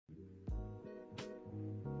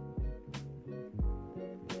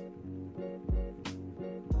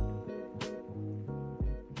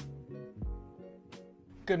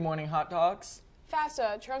Good morning, hot dogs.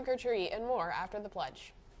 FAFSA, trunk or treat, and more after the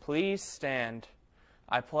pledge. Please stand.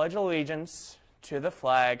 I pledge allegiance to the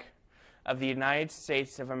flag of the United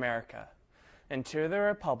States of America and to the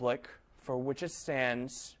republic for which it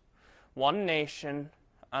stands, one nation,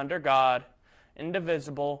 under God,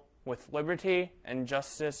 indivisible, with liberty and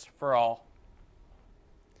justice for all.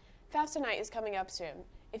 FAFSA night is coming up soon.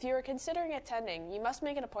 If you are considering attending, you must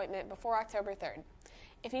make an appointment before October 3rd.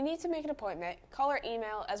 If you need to make an appointment, call or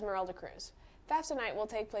email Esmeralda Cruz. FAFSA night will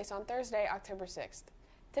take place on Thursday, October 6th.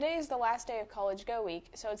 Today is the last day of College Go Week,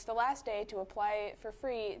 so it's the last day to apply for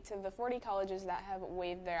free to the 40 colleges that have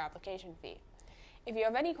waived their application fee. If you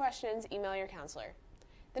have any questions, email your counselor.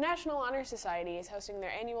 The National Honor Society is hosting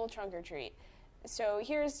their annual trunk or treat, so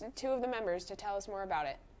here's two of the members to tell us more about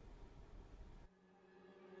it.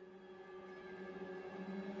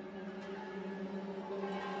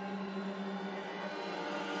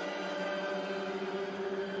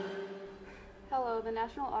 Hello, the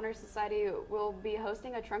National Honor Society will be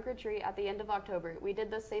hosting a trunk or treat at the end of October. We did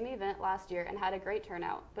the same event last year and had a great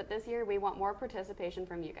turnout, but this year we want more participation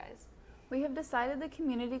from you guys. We have decided the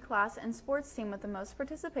community class and sports team with the most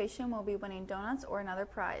participation will be winning donuts or another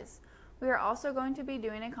prize. We are also going to be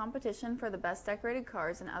doing a competition for the best decorated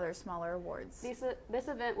cars and other smaller awards. This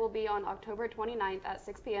event will be on October 29th at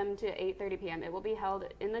 6 p.m. to 8:30 p.m. It will be held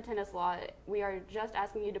in the tennis lot. We are just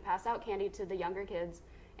asking you to pass out candy to the younger kids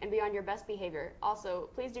and be on your best behavior. Also,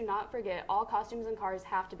 please do not forget all costumes and cars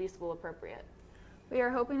have to be school appropriate. We are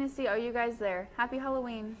hoping to see all you guys there. Happy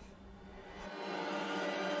Halloween!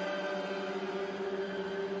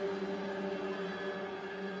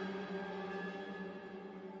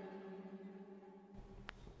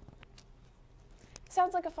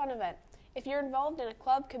 Sounds like a fun event. If you're involved in a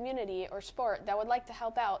club, community, or sport that would like to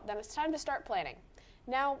help out, then it's time to start planning.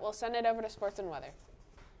 Now, we'll send it over to Sports and Weather.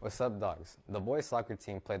 What's up, dogs? The boys soccer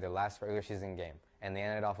team played their last regular season game, and they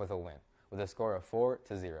ended off with a win, with a score of 4-0.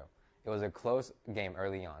 It was a close game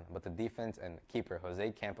early on, but the defense and keeper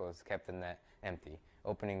Jose Campos kept the net empty.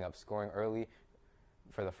 Opening up scoring early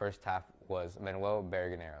for the first half was Manuel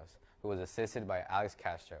Berganeros, who was assisted by Alex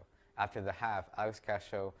Castro. After the half, Alex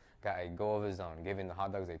Castro got a goal of his own, giving the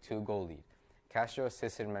Hot Dogs a 2-goal lead. Castro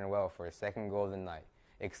assisted Manuel for his second goal of the night,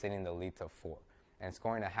 extending the lead to 4. And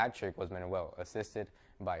scoring a hat trick was Manuel, assisted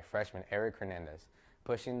by freshman Eric Hernandez,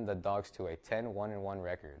 pushing the Dogs to a 10-1-1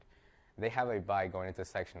 record. They have a bye going into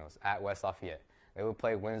sectionals at West Lafayette. They will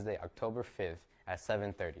play Wednesday, October 5th at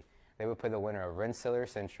 7:30. They will play the winner of Rensselaer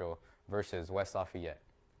Central versus West Lafayette.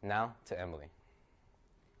 Now to Emily.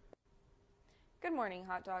 Good morning,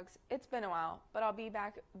 hot dogs. It's been a while, but I'll be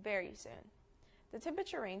back very soon. The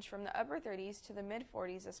temperature ranged from the upper 30s to the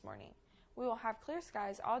mid-40s this morning. We will have clear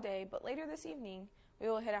skies all day, but later this evening, we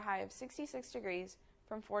will hit a high of 66 degrees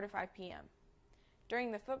from 4 to 5 p.m.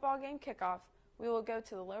 During the football game kickoff, we will go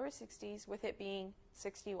to the lower 60s with it being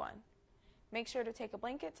 61. Make sure to take a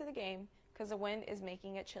blanket to the game because the wind is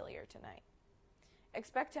making it chillier tonight.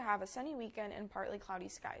 Expect to have a sunny weekend and partly cloudy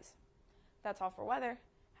skies. That's all for weather.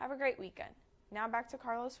 Have a great weekend. Now back to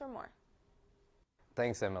Carlos for more.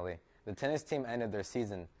 Thanks, Emily. The tennis team ended their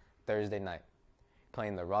season Thursday night,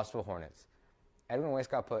 playing the Rossville Hornets. Edwin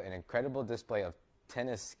Westcott put an incredible display of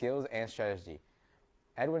tennis skills and strategy.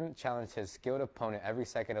 Edwin challenged his skilled opponent every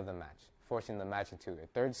second of the match, forcing the match into a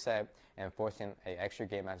third set and forcing an extra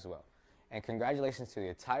game as well. And congratulations to the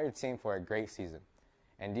entire team for a great season.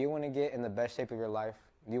 And do you want to get in the best shape of your life?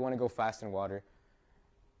 Do you want to go fast in water?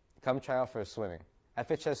 Come try out for swimming.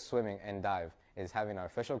 FHS Swimming and Dive is having our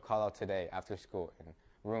official call out today after school in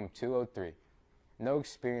room 203. No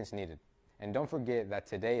experience needed. And don't forget that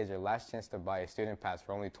today is your last chance to buy a student pass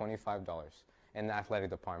for only $25 in the athletic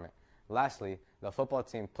department. Lastly, the football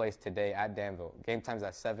team plays today at Danville. Game time's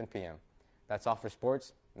at 7 p.m. That's all for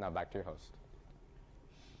sports. Now back to your host.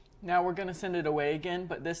 Now we're going to send it away again,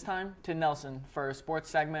 but this time to Nelson for a sports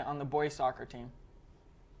segment on the boys soccer team.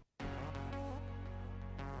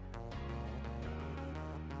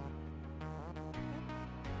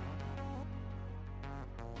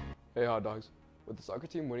 Hey, hot dogs. With the soccer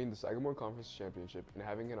team winning the Sagamore Conference Championship and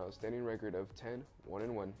having an outstanding record of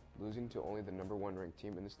 10-1-1, losing to only the #1 ranked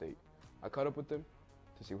team in the state, I caught up with them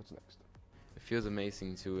to see what's next. It feels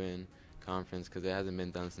amazing to win conference because it hasn't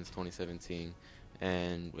been done since 2017,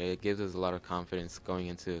 and it gives us a lot of confidence going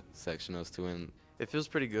into sectionals to win. It feels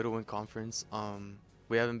pretty good to win conference.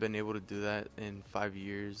 We haven't been able to do that in 5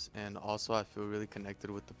 years, and also I feel really connected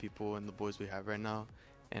with the people and the boys we have right now,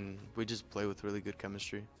 and we just play with really good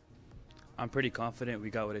chemistry. I'm pretty confident we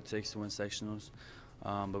got what it takes to win sectionals,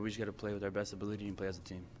 but we just got to play with our best ability and play as a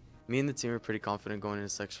team. Me and the team are pretty confident going into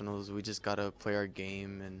sectionals. We just got to play our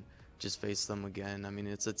game and just face them again. I mean,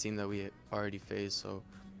 it's a team that we already faced, so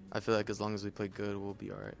I feel like as long as we play good, we'll be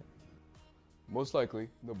all right. Most likely,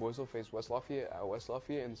 the boys will face West Lafayette at West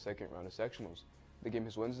Lafayette in the second round of sectionals. The game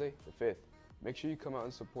is Wednesday, the 5th. Make sure you come out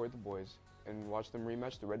and support the boys and watch them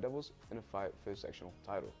rematch the Red Devils in a fight for the sectional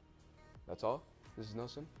title. That's all. This is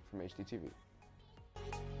Nelson from HDTV.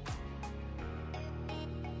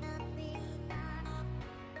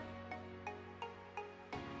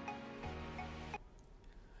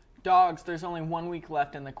 Dogs, there's only 1 week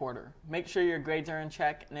left in the quarter. Make sure your grades are in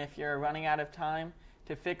check, and if you're running out of time,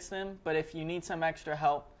 to fix them. But if you need some extra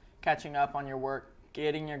help catching up on your work,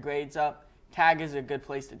 getting your grades up, tag is a good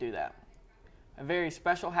place to do that. A very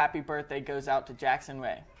special happy birthday goes out to Jackson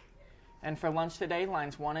Ray. And for lunch today,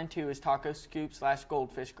 lines 1 and 2 is taco scoop /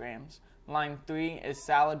 goldfish grams. Line 3 is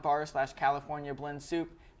salad bar / California blend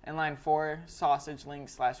soup. And line 4, sausage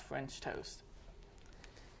links / French toast.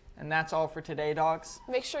 And that's all for today, dogs.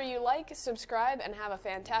 Make sure you like, subscribe, and have a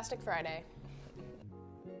fantastic Friday.